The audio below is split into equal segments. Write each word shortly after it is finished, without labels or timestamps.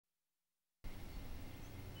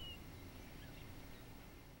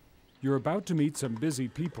You're about to meet some busy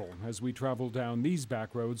people as we travel down these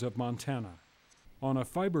back roads of Montana. On a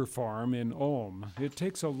fiber farm in Ulm, it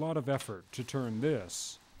takes a lot of effort to turn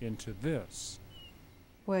this into this.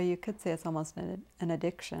 Well, you could say it's almost an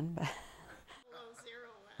addiction, but...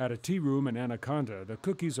 At a tea room in Anaconda, the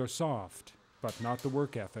cookies are soft, but not the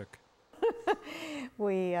work ethic.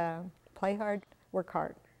 We play hard, work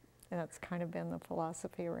hard, and that's kind of been the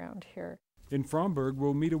philosophy around here. In Fromberg,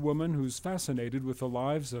 we'll meet a woman who's fascinated with the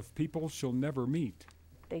lives of people she'll never meet.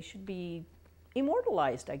 They should be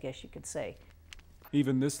immortalized, I guess you could say.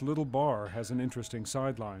 Even this little bar has an interesting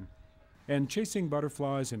sideline. And chasing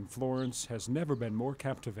butterflies in Florence has never been more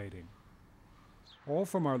captivating. All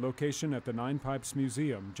from our location at the Nine Pipes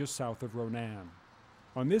Museum just south of Ronan.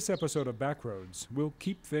 On this episode of Backroads, we'll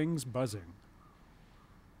keep things buzzing.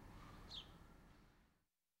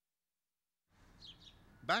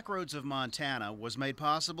 Backroads of Montana was made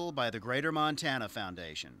possible by the Greater Montana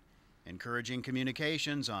Foundation, encouraging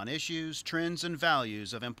communications on issues, trends, and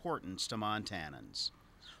values of importance to Montanans.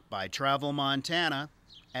 By Travel Montana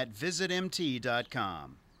at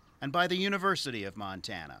visitmt.com, and by the University of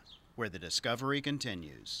Montana, where the discovery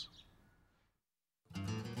continues.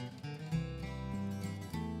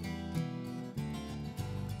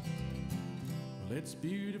 Well, it's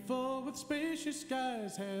beautiful with spacious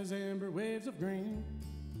skies, has amber waves of green,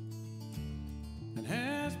 and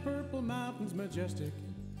has purple mountains majestic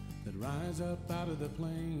that rise up out of the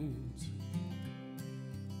plains.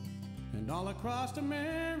 And all across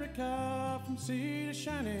America, from sea to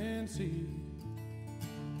shining sea,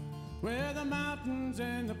 where the mountains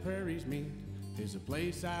and the prairies meet, is a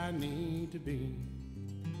place I need to be.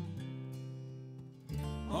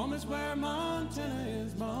 Home is where Montana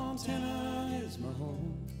is my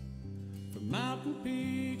home. From mountain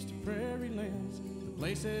peaks to prairie lands, the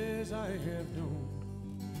places I have known.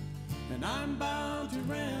 And I'm bound to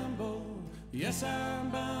ramble, yes, I'm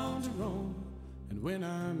bound to roam. And when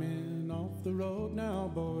I'm in off the road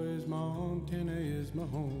now, boys, Montana is my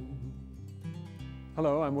home.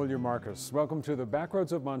 Hello, I'm William Marcus. Welcome to the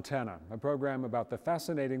Backroads of Montana, a program about the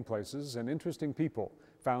fascinating places and interesting people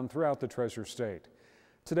found throughout the Treasure State.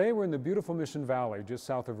 Today we're in the beautiful Mission Valley just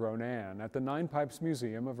south of Ronan at the Nine Pipes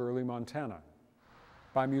Museum of Early Montana.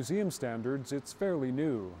 By museum standards, it's fairly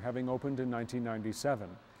new, having opened in 1997,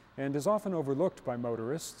 and is often overlooked by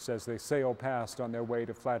motorists as they sail past on their way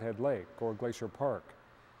to Flathead Lake or Glacier Park.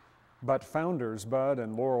 But founders Bud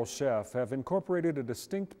and Laurel Sheff have incorporated a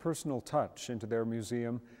distinct personal touch into their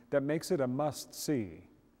museum that makes it a must-see.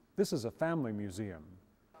 This is a family museum.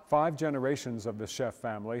 5 generations of the Sheff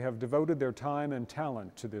family have devoted their time and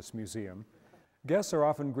talent to this museum. Guests are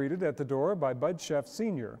often greeted at the door by Bud Sheff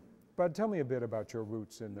Sr. Bud, tell me a bit about your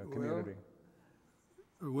roots in the community.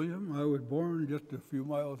 Well, William, I was born just a few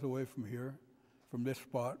miles away from here, from this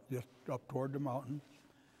spot, just up toward the mountain.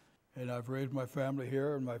 And I've raised my family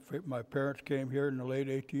here, and my parents came here in the late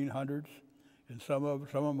 1800s, and some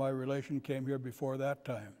of my relations came here before that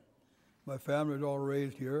time. My family's all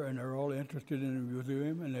raised here, and they're all interested in the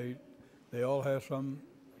museum, and they all have some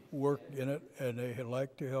work in it, and they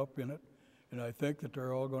like to help in it. And I think that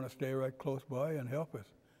they're all going to stay right close by and help us,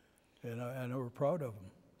 and we're proud of them.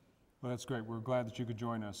 Well, that's great. We're glad that you could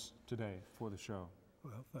join us today for the show.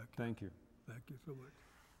 Well, thank you. Thank you. Thank you so much.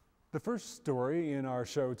 The first story in our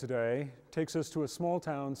show today takes us to a small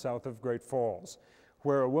town south of Great Falls,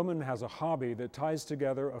 where a woman has a hobby that ties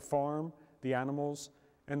together a farm, the animals,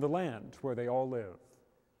 and the land where they all live.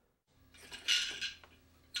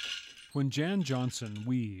 When Jan Johnson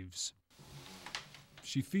weaves,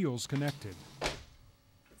 she feels connected.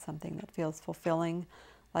 Something that feels fulfilling,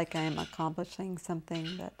 like I'm accomplishing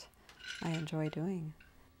something that I enjoy doing.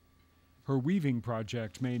 Her weaving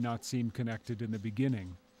project may not seem connected in the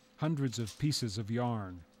beginning. Hundreds of pieces of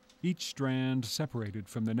yarn, each strand separated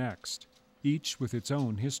from the next, each with its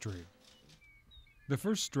own history. The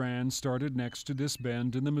first strand started next to this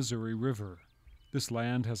bend in the Missouri River. This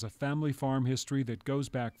land has a family farm history that goes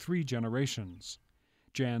back 3 generations.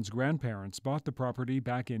 Jan's grandparents bought the property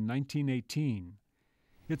back in 1918.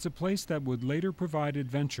 It's a place that would later provide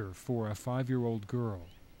adventure for a 5-year-old girl.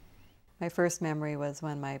 My first memory was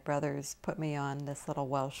when my brothers put me on this little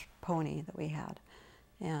Welsh pony that we had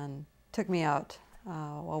and took me out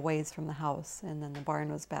a ways from the house, and then the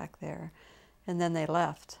barn was back there. And then they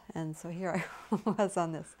left, and so here I was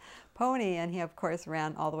on this pony, and he, of course,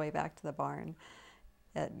 ran all the way back to the barn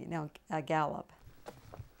at, a gallop.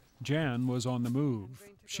 Jan was on the move.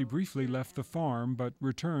 She briefly left the farm, but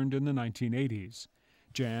returned in the 1980s.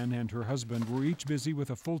 Jan and her husband were each busy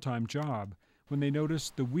with a full-time job when they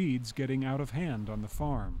noticed the weeds getting out of hand on the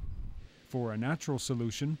farm. For a natural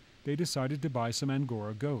solution, they decided to buy some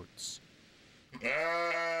Angora goats.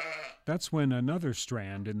 That's when another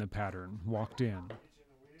strand in the pattern walked in.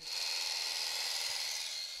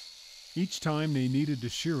 Each time they needed to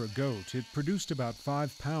shear a goat, it produced about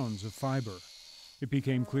 5 pounds of fiber. It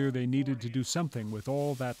became clear they needed to do something with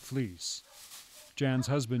all that fleece. Jan's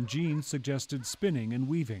husband, Gene, suggested spinning and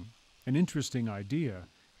weaving, an interesting idea,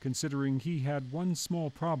 considering he had one small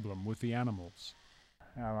problem with the animals.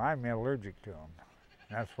 I'm allergic to them.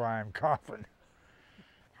 That's why I'm coughing.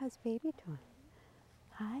 How's baby doing?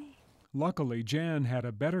 Hi. Luckily, Jan had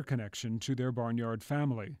a better connection to their barnyard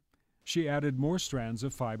family. She added more strands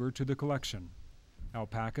of fiber to the collection.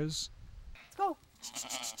 Alpacas. Let's go.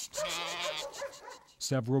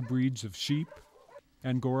 Several breeds of sheep,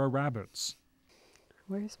 Angora rabbits.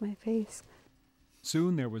 Where's my face?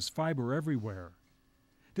 Soon there was fiber everywhere.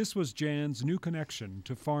 This was Jan's new connection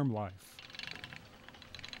to farm life.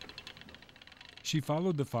 She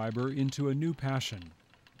followed the fiber into a new passion.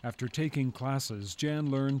 After taking classes,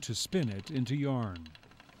 Jan learned to spin it into yarn.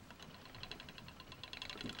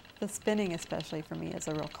 The spinning, especially for me, is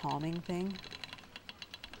a real calming thing.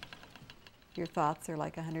 Your thoughts are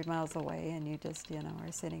like 100 miles away, and you just,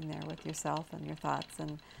 are sitting there with yourself and your thoughts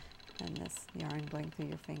and this yarn going through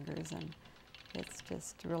your fingers, and it's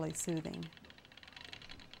just really soothing.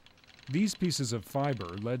 These pieces of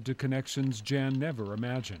fiber led to connections Jan never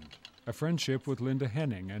imagined. A friendship with Linda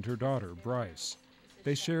Henning and her daughter, Bryce.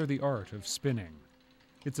 They share the art of spinning.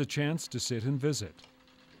 It's a chance to sit and visit.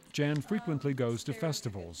 Jan frequently goes to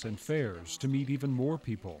festivals and fairs to meet even more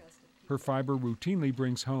people. Her fiber routinely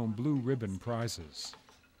brings home blue ribbon prizes.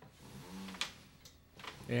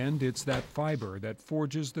 And it's that fiber that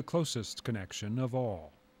forges the closest connection of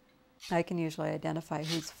all. I can usually identify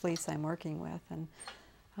whose fleece I'm working with, and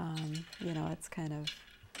it's kind of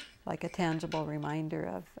like a tangible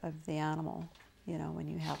reminder of the animal, when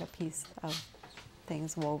you have a piece of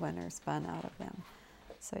things woven or spun out of them.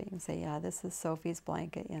 So you can say, yeah, this is Sophie's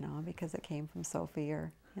blanket, because it came from Sophie,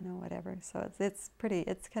 or, whatever. So it's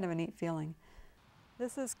kind of a neat feeling.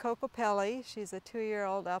 This is Coco Pelli. She's a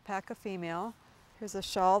 2-year-old alpaca female. Here's a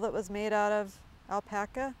shawl that was made out of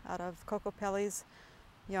alpaca, out of Coco Pelli's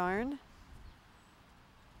yarn.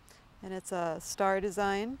 And it's a star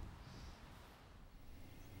design.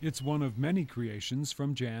 It's one of many creations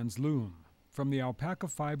from Jan's loom, from the alpaca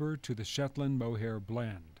fiber to the Shetland mohair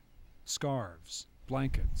blend. Scarves,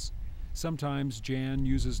 blankets. Sometimes Jan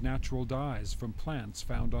uses natural dyes from plants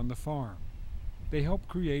found on the farm. They help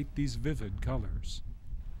create these vivid colors.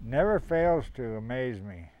 Never fails to amaze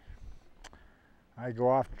me. I go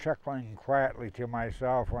off chuckling quietly to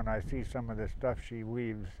myself when I see some of the stuff she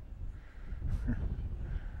weaves.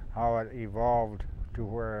 How it evolved to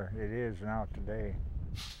where it is now today.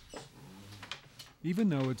 Even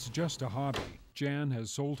though it's just a hobby, Jan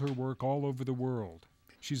has sold her work all over the world.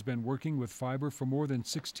 She's been working with fiber for more than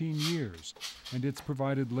 16 years, and it's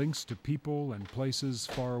provided links to people and places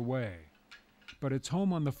far away. But it's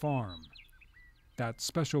home on the farm, that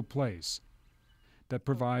special place that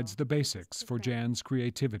provides the basics for Jan's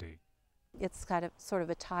creativity. It's got sort of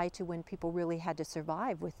a tie to when people really had to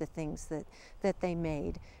survive with the things that they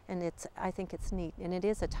made. And I think it's neat. And it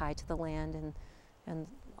is a tie to the land and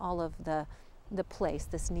all of the place,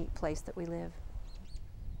 this neat place that we live.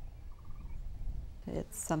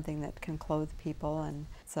 It's something that can clothe people, and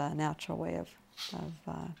it's a natural way of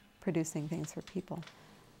producing things for people.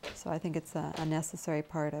 So I think it's a necessary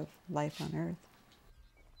part of life on Earth.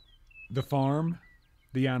 The farm,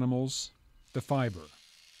 the animals, the fiber.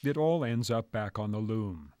 It all ends up back on the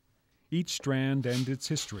loom. Each strand and its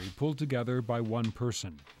history pulled together by one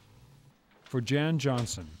person. For Jan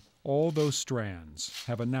Johnson, all those strands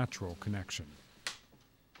have a natural connection.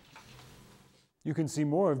 You can see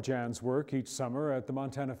more of Jan's work each summer at the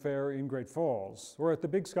Montana Fair in Great Falls or at the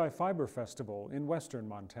Big Sky Fiber Festival in western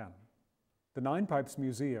Montana. The Nine Pipes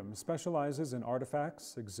Museum specializes in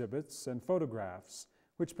artifacts, exhibits, and photographs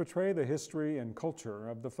which portray the history and culture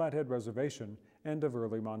of the Flathead Reservation and of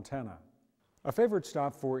early Montana. A favorite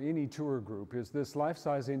stop for any tour group is this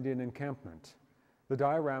life-size Indian encampment. The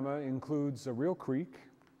diorama includes a real creek,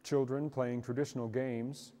 children playing traditional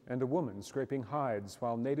games, and a woman scraping hides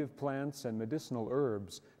while native plants and medicinal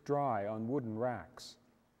herbs dry on wooden racks.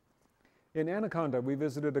 In Anaconda, we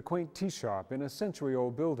visited a quaint tea shop in a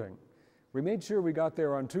century-old building. We made sure we got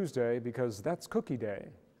there on Tuesday because that's cookie day.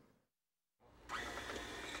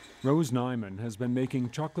 Rose Nyman has been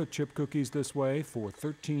making chocolate chip cookies this way for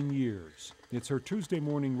 13 years. It's her Tuesday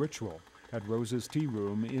morning ritual at Rose's Tea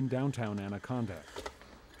Room in downtown Anaconda.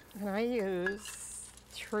 And I use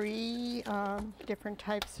 3 different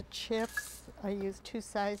types of chips. I used 2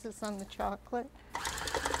 sizes on the chocolate.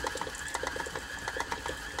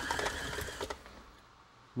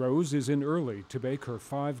 Rose is in early to bake her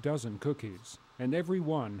 5 dozen cookies, and every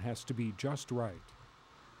one has to be just right.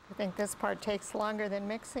 I think this part takes longer than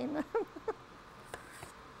mixing them.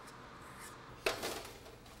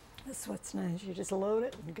 That's what's nice. You just load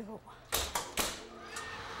it and go.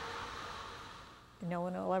 No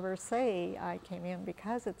one will ever say I came in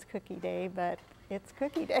because it's cookie day, but it's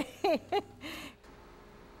cookie day.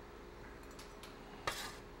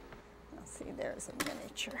 Let's see, there's a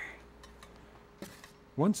miniature.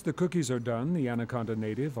 Once the cookies are done, the Anaconda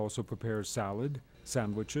native also prepares salad,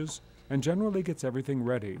 sandwiches, and generally gets everything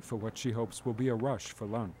ready for what she hopes will be a rush for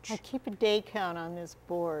lunch. I keep a day count on this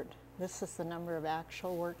board. This is the number of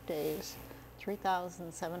actual work days,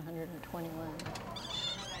 3,721.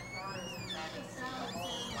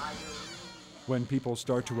 When people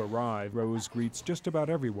start to arrive, Rose greets just about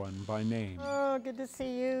everyone by name. Oh, good to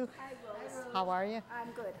see you. Hi, Rose. How are you?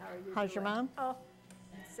 I'm good. How are you? How's your mom? Oh,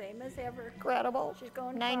 same as ever. Incredible. She's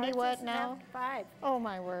going 90 what now? 5. Oh,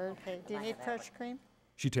 my word. Hey, do you need fresh cream?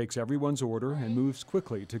 She takes everyone's order and moves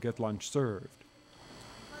quickly to get lunch served.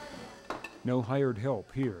 No hired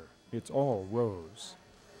help here. It's all Rose.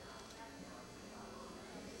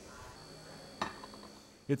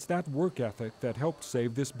 It's that work ethic that helped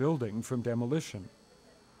save this building from demolition.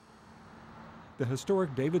 The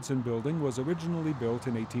historic Davidson building was originally built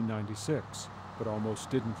in 1896, but almost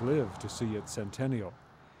didn't live to see its centennial.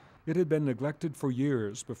 It had been neglected for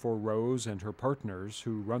years before Rose and her partners,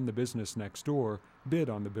 who run the business next door, bid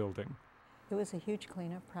on the building. It was a huge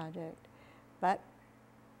cleanup project, but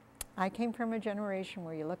I came from a generation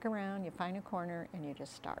where you look around, you find a corner, and you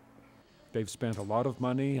just start. They've spent a lot of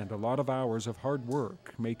money and a lot of hours of hard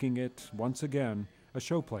work making it, once again, a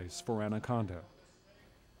showplace for Anaconda.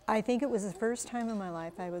 I think it was the first time in my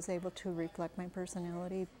life I was able to reflect my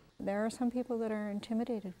personality. There are some people that are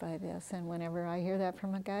intimidated by this, and whenever I hear that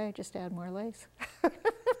from a guy, I just add more lace.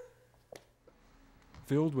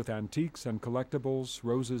 Filled with antiques and collectibles,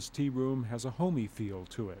 Rose's tea room has a homey feel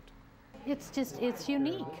to it. It's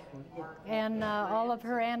unique, and all of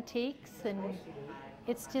her antiques, and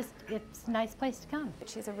it's a nice place to come.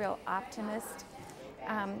 She's a real optimist,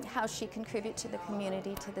 how she contributes to the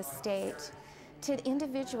community, to the state, to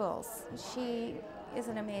individuals. She is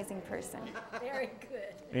an amazing person. Very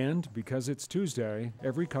good. And because it's Tuesday,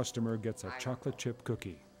 every customer gets a chocolate chip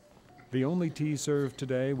cookie. The only tea served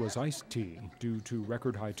today was iced tea due to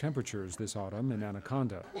record high temperatures this autumn in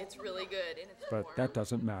Anaconda. It's really good. And it's but that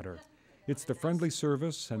doesn't matter. It's the friendly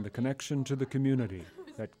service and the connection to the community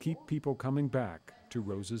that keep people coming back to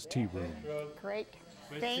Rose's Tea Room. Great.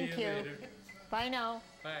 Thank you. Bye now.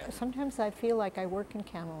 Bye. Sometimes I feel like I work in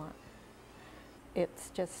Camelot. It's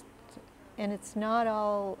just, and it's not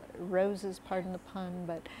all roses, pardon the pun,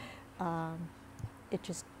 but it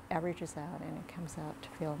just averages out and it comes out to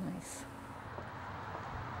feel nice.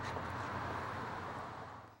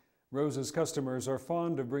 Rose's customers are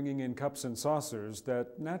fond of bringing in cups and saucers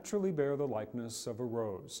that naturally bear the likeness of a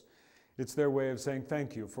rose. It's their way of saying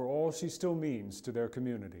thank you for all she still means to their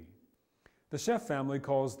community. The Chef family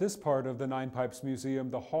calls this part of the Nine Pipes Museum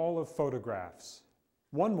the Hall of Photographs.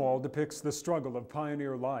 One wall depicts the struggle of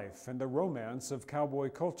pioneer life and the romance of cowboy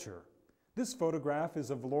culture. This photograph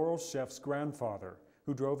is of Laurel Chef's grandfather,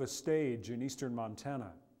 who drove a stage in eastern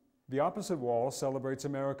Montana. The opposite wall celebrates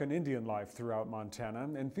American Indian life throughout Montana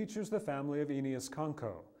and features the family of Eneas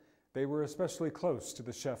Conco. They were especially close to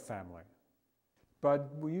the Chef family. Bud,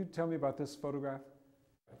 will you tell me about this photograph?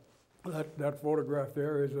 That photograph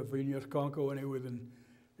there is of Eneas Conco when he was in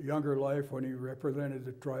younger life, when he represented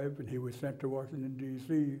the tribe, and he was sent to Washington,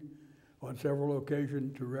 D.C. on several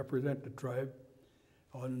occasions to represent the tribe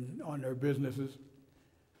on their businesses.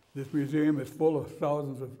 This museum is full of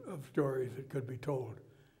thousands of stories that could be told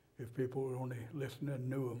if people would only listen and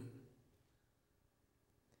knew them.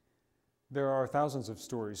 There are thousands of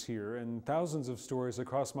stories here and thousands of stories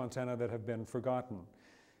across Montana that have been forgotten.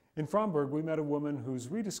 In Fromberg, we met a woman who's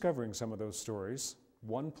rediscovering some of those stories,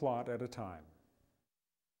 one plot at a time.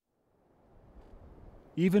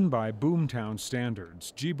 Even by boomtown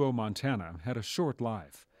standards, Gebo, Montana had a short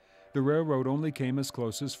life. The railroad only came as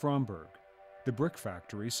close as Fromberg. The brick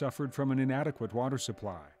factory suffered from an inadequate water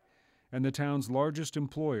supply, and the town's largest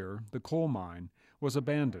employer, the coal mine, was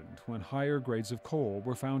abandoned when higher grades of coal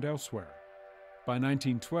were found elsewhere. By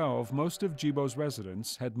 1912, most of Gebo's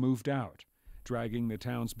residents had moved out, dragging the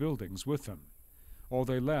town's buildings with them. All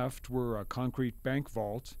they left were a concrete bank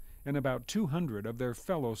vault and about 200 of their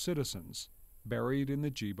fellow citizens, buried in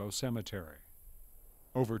the Gebo cemetery.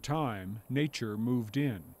 Over time, nature moved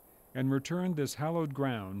in and returned this hallowed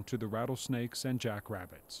ground to the rattlesnakes and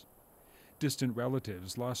jackrabbits. Distant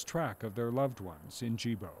relatives lost track of their loved ones in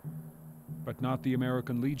Gebo, but not the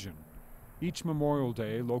American Legion. Each Memorial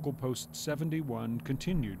Day, local post 71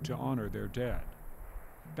 continued to honor their dead.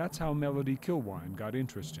 That's how Melody Kilwine got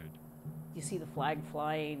interested. You see the flag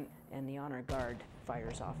flying, and the honor guard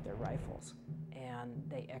fires off their rifles, and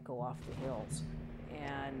they echo off the hills.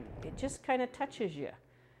 And it just kind of touches you.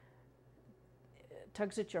 It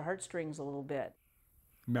tugs at your heartstrings a little bit.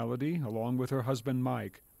 Melody, along with her husband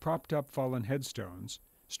Mike, propped up fallen headstones,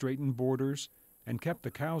 straightened borders, and kept the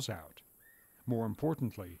cows out. More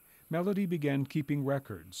importantly, Melody began keeping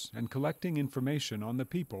records and collecting information on the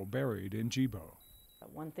people buried in Gebo.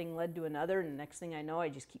 One thing led to another, and the next thing I know, I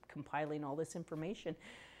just keep compiling all this information.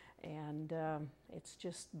 And it's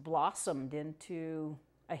just blossomed into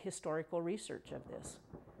a historical research of this.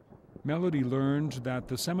 Melody learned that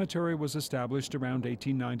the cemetery was established around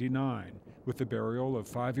 1899 with the burial of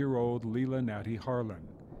 5-year-old Leela Natty Harlan.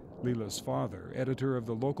 Leela's father, editor of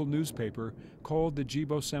the local newspaper, called the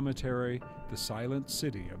Gebo Cemetery the silent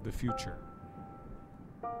city of the future.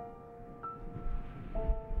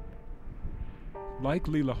 Like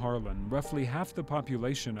Leela Harlan, roughly half the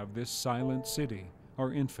population of this silent city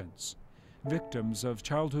are infants, victims of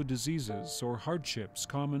childhood diseases or hardships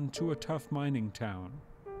common to a tough mining town.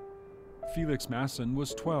 Felix Masson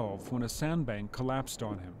was 12 when a sandbank collapsed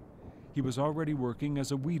on him. He was already working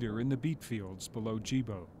as a weeder in the beet fields below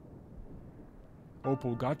Gebo.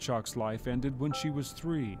 Opal Gottschalk's life ended when she was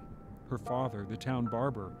 3. Her father, the town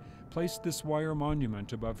barber, placed this wire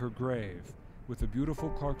monument above her grave, with the beautiful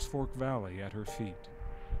Clarks Fork Valley at her feet.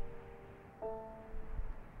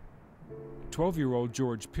 12-year-old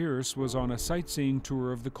George Pierce was on a sightseeing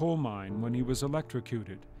tour of the coal mine when he was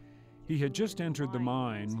electrocuted. He had just entered the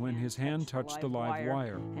mine when his hand touched the live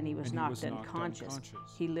wire, and he was knocked unconscious.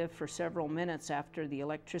 He lived for several minutes after the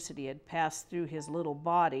electricity had passed through his little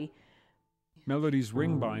body. Melody's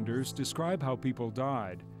ring binders describe how people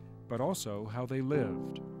died, but also how they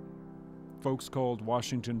lived. Folks called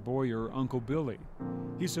Washington Boyer Uncle Billy.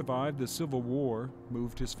 He survived the Civil War,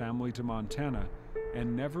 moved his family to Montana,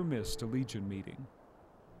 and never missed a Legion meeting.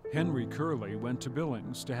 Henry Curley went to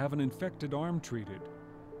Billings to have an infected arm treated.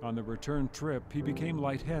 On the return trip, he became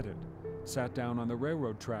lightheaded, sat down on the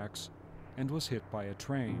railroad tracks, and was hit by a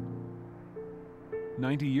train.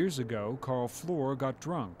 90 years ago, Carl Floor got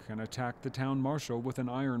drunk and attacked the town marshal with an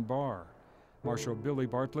iron bar. Marshal Billy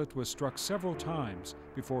Bartlett was struck several times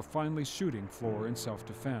before finally shooting Floor in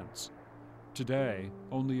self-defense. Today,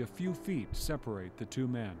 only a few feet separate the two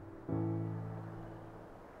men.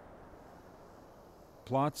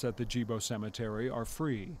 Plots at the Gebo Cemetery are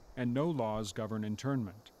free, and no laws govern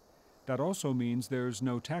internment. That also means there's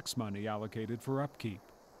no tax money allocated for upkeep.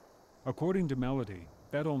 According to Melody,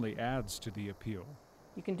 that only adds to the appeal.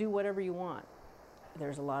 You can do whatever you want.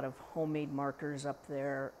 There's a lot of homemade markers up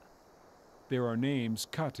there. There are names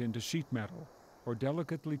cut into sheet metal or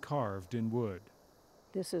delicately carved in wood.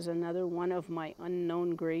 This is another one of my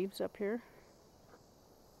unknown graves up here.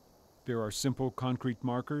 There are simple concrete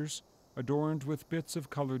markers adorned with bits of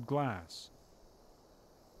colored glass.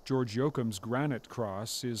 George Yoakum's granite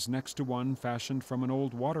cross is next to one fashioned from an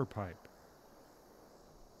old water pipe.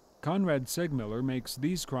 Conrad Segmiller makes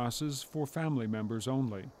these crosses for family members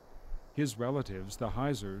only. His relatives, the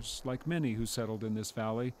Heisers, like many who settled in this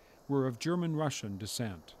valley, were of German-Russian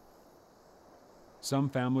descent. Some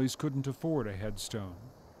families couldn't afford a headstone.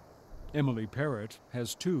 Emily Parrott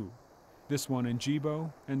has 2, this one in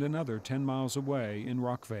Gebo and another 10 miles away in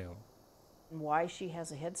Rockvale. Why she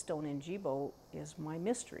has a headstone in Gebo is my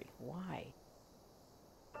mystery. Why?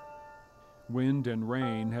 Wind and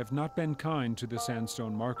rain have not been kind to the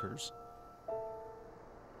sandstone markers.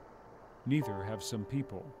 Neither have some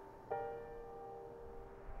people.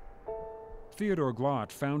 Theodore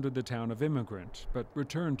Glott founded the town of Immigrant, but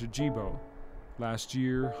returned to Gebo. Last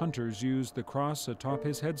year, hunters used the cross atop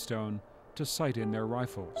his headstone to sight in their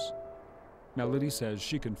rifles. Melody says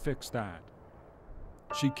she can fix that.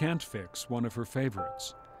 She can't fix one of her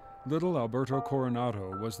favorites. Little Alberto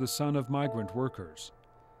Coronado was the son of migrant workers.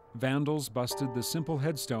 Vandals busted the simple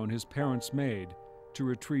headstone his parents made to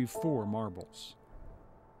retrieve 4 marbles.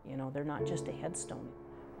 You know, they're not just a headstone.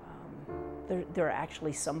 They're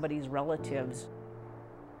actually somebody's relatives.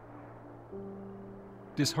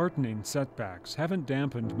 Disheartening setbacks haven't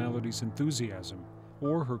dampened Melody's enthusiasm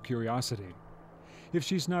or her curiosity. If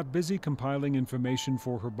she's not busy compiling information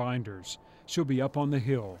for her binders, she'll be up on the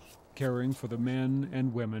hill, caring for the men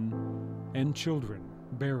and women and children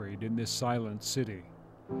buried in this silent city.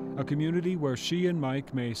 a community where she and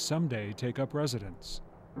Mike may someday take up residence.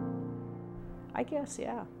 I guess,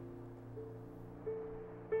 yeah.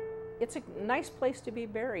 It's a nice place to be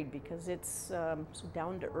buried because it's so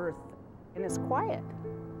down to earth and it's quiet.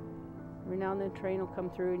 Every now and then a train will come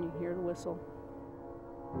through and you hear the whistle.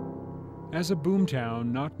 As a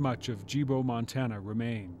boomtown, not much of Gebo, Montana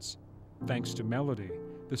remains. Thanks to melody,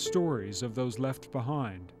 the stories of those left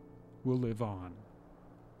behind will live on.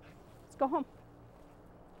 Let's go home.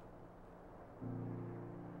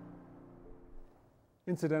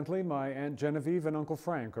 Incidentally, my Aunt Genevieve and Uncle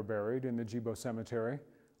Frank are buried in the Gebo Cemetery.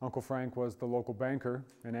 Uncle Frank was the local banker,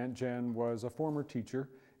 and Aunt Jen was a former teacher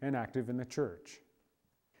and active in the church.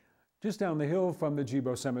 Just down the hill from the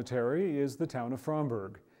Gebo Cemetery is the town of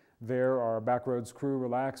Fromberg. There, our Backroads crew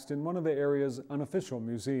relaxed in one of the area's unofficial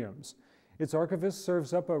museums. Its archivist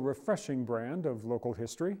serves up a refreshing brand of local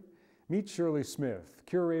history. Meet Shirley Smith,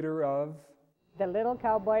 curator of the Little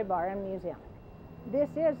Cowboy Bar Museum. This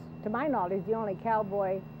is, to my knowledge, the only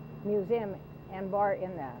cowboy museum and bar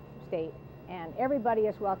in the state, and everybody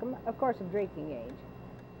is welcome, of course, of drinking age.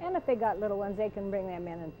 And if they got little ones, they can bring them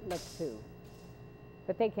in and lick too.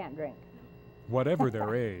 But they can't drink. Whatever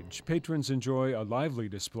their age, patrons enjoy a lively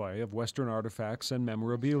display of Western artifacts and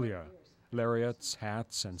memorabilia. Lariats,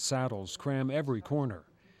 hats, and saddles cram every corner.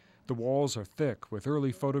 The walls are thick with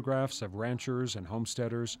early photographs of ranchers and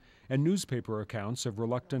homesteaders and newspaper accounts of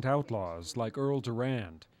reluctant outlaws like Earl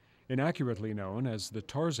Durand, inaccurately known as the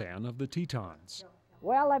Tarzan of the Tetons.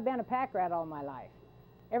 Well, I've been a pack rat all my life.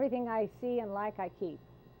 Everything I see and like, I keep.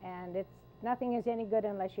 And nothing is any good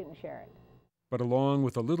unless you can share it. But along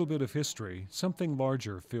with a little bit of history, something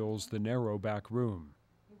larger fills the narrow back room.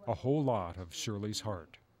 A whole lot of Shirley's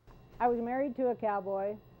heart. I was married to a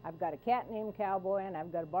cowboy. I've got a cat named Cowboy, and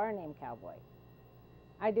I've got a bar named Cowboy.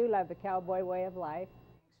 I do love the cowboy way of life.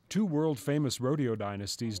 Two world-famous rodeo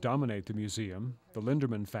dynasties dominate the museum, the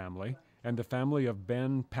Linderman family and the family of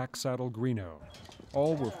Ben Packsaddle Greeno.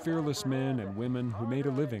 All were fearless men and women who made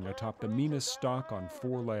a living atop the meanest stock on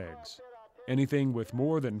 4 legs. Anything with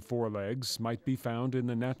more than 4 legs might be found in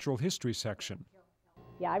the natural history section.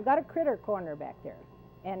 Yeah, I've got a critter corner back there,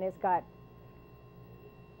 and it's got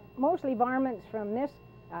mostly varmints from this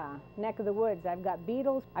neck of the woods. I've got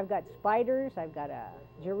beetles, I've got spiders, I've got a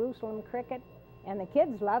Jerusalem cricket, and the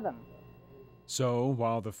kids love them. So,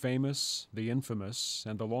 while the famous, the infamous,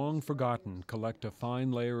 and the long-forgotten collect a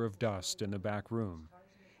fine layer of dust in the back room,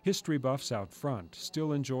 history buffs out front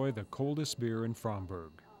still enjoy the coldest beer in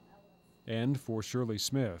Fromberg. And for Shirley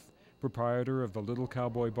Smith, proprietor of the Little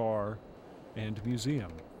Cowboy Bar and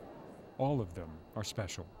Museum, all of them are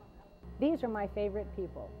special. These are my favorite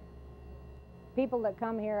people. People that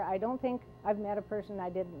come here, I don't think I've met a person I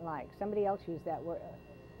didn't like. Somebody else used that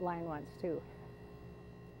line once, too.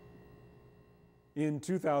 In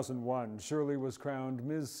 2001, Shirley was crowned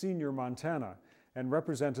Ms. Senior Montana and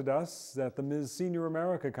represented us at the Ms. Senior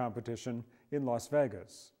America competition in Las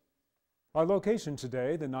Vegas. Our location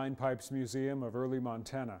today, the Nine Pipes Museum of Early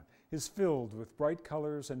Montana, is filled with bright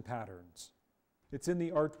colors and patterns. It's in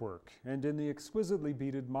the artwork and in the exquisitely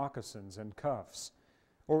beaded moccasins and cuffs,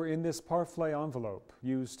 or in this parfait envelope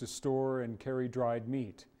used to store and carry dried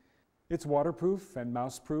meat. It's waterproof and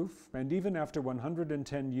mouseproof, and even after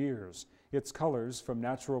 110 years, its colors from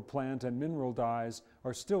natural plant and mineral dyes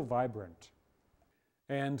are still vibrant.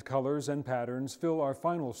 And colors and patterns fill our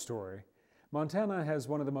final story. Montana has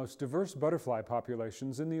one of the most diverse butterfly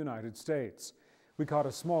populations in the United States. We caught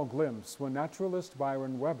a small glimpse when naturalist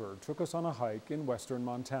Byron Weber took us on a hike in western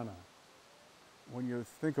Montana. When you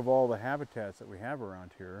think of all the habitats that we have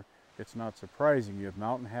around here, it's not surprising. You have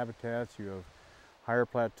mountain habitats, you have higher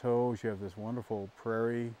plateaus, you have this wonderful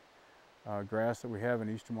prairie grass that we have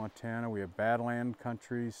in eastern Montana. We have badland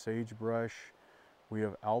countries, sagebrush, we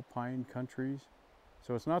have alpine countries.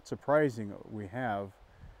 So it's not surprising we have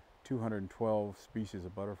 212 species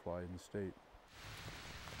of butterfly in the state.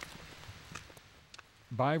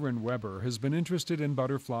 Byron Weber has been interested in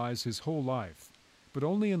butterflies his whole life, but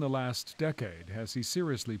only in the last decade has he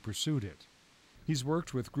seriously pursued it. He's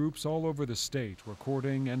worked with groups all over the state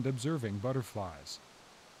recording and observing butterflies.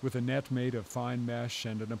 With a net made of fine mesh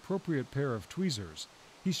and an appropriate pair of tweezers,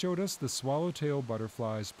 he showed us the swallowtail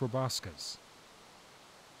butterfly's proboscis.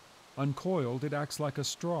 Uncoiled, it acts like a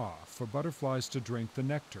straw for butterflies to drink the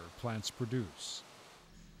nectar plants produce.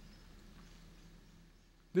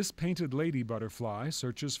 This painted lady butterfly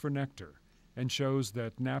searches for nectar and shows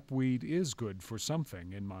that knapweed is good for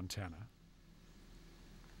something in Montana.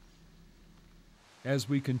 As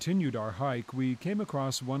we continued our hike, we came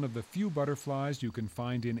across one of the few butterflies you can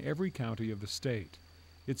find in every county of the state.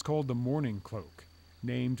 It's called the mourning cloak,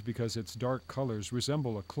 named because its dark colors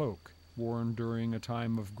resemble a cloak worn during a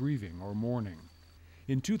time of grieving or mourning.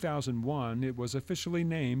 In 2001, it was officially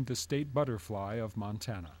named the state butterfly of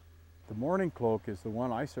Montana. The mourning cloak is the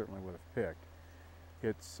one I certainly would have picked.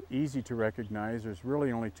 It's easy to recognize. There's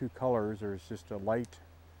really only two colors. There's just a light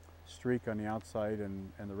streak on the outside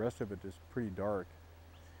and the rest of it is pretty dark.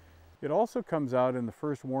 It also comes out in the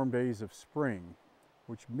first warm days of spring,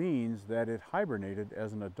 which means that it hibernated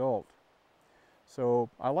as an adult. So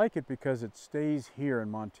I like it because it stays here in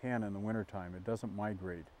Montana in the wintertime. It doesn't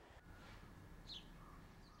migrate.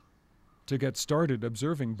 To get started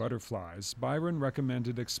observing butterflies, Byron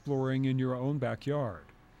recommended exploring in your own backyard.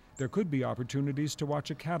 There could be opportunities to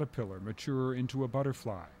watch a caterpillar mature into a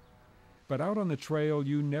butterfly. But out on the trail,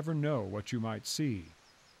 you never know what you might see.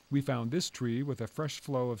 We found this tree with a fresh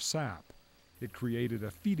flow of sap. It created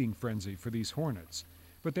a feeding frenzy for these hornets,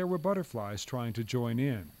 but there were butterflies trying to join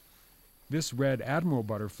in. This red admiral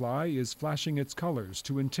butterfly is flashing its colors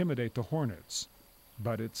to intimidate the hornets,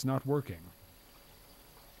 but it's not working.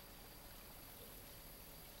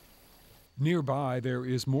 Nearby, there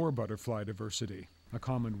is more butterfly diversity. A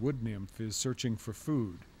common wood nymph is searching for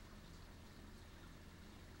food.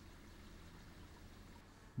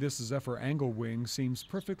 This zephyr anglewing seems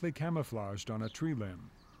perfectly camouflaged on a tree limb.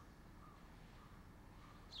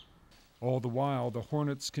 All the while, the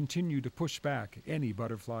hornets continue to push back any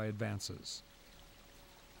butterfly advances.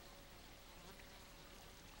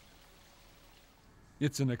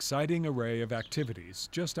 It's an exciting array of activities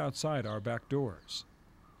just outside our back doors.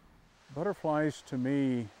 Butterflies, to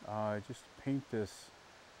me, just paint this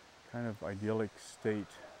kind of idyllic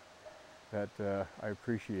state that I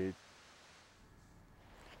appreciate.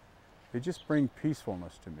 They just bring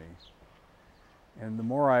peacefulness to me. And the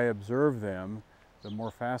more I observe them, the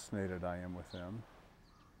more fascinated I am with them.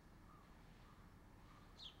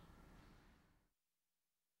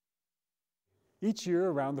 Each year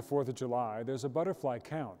around the 4th of July, there's a butterfly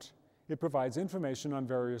count. It provides information on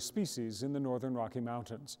various species in the northern Rocky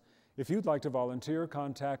Mountains. If you'd like to volunteer,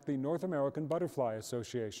 contact the North American Butterfly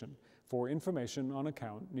Association for information on a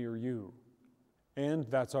count near you. And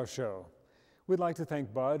that's our show. We'd like to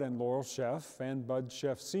thank Bud and Laurel Sheff and Bud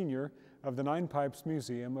Sheff Sr. of the Nine Pipes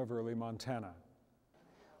Museum of Early Montana.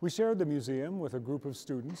 We shared the museum with a group of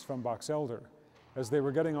students from Box Elder. As they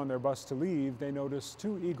were getting on their bus to leave, they noticed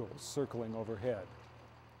two eagles circling overhead.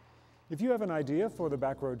 If you have an idea for the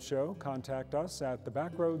Backroads show, contact us at the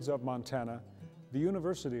Backroads of Montana, the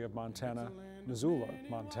University of Montana, Missoula,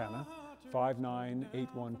 Montana,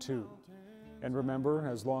 59812. And remember,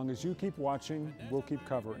 as long as you keep watching, we'll keep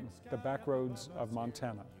covering the Backroads of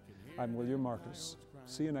Montana. I'm William Marcus.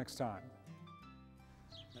 See you next time.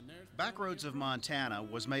 Backroads of Montana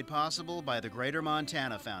was made possible by the Greater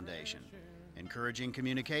Montana Foundation, encouraging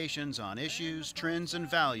communications on issues, trends, and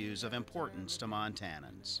values of importance to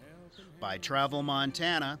Montanans. By Travel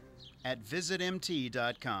Montana at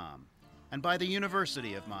visitmt.com. And by the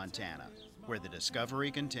University of Montana, where the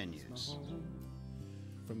discovery continues.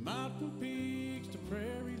 From mountain peaks to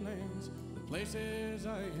prairie lands, the places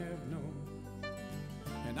I have known.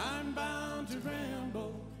 And I'm bound to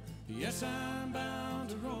ramble, yes, I'm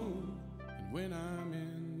bound to roam. And when I'm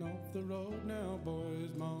in off the road now,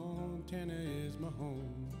 boys, Montana is my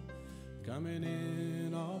home. Coming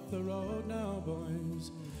in off the road now,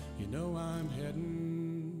 boys, you know I'm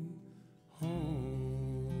heading home.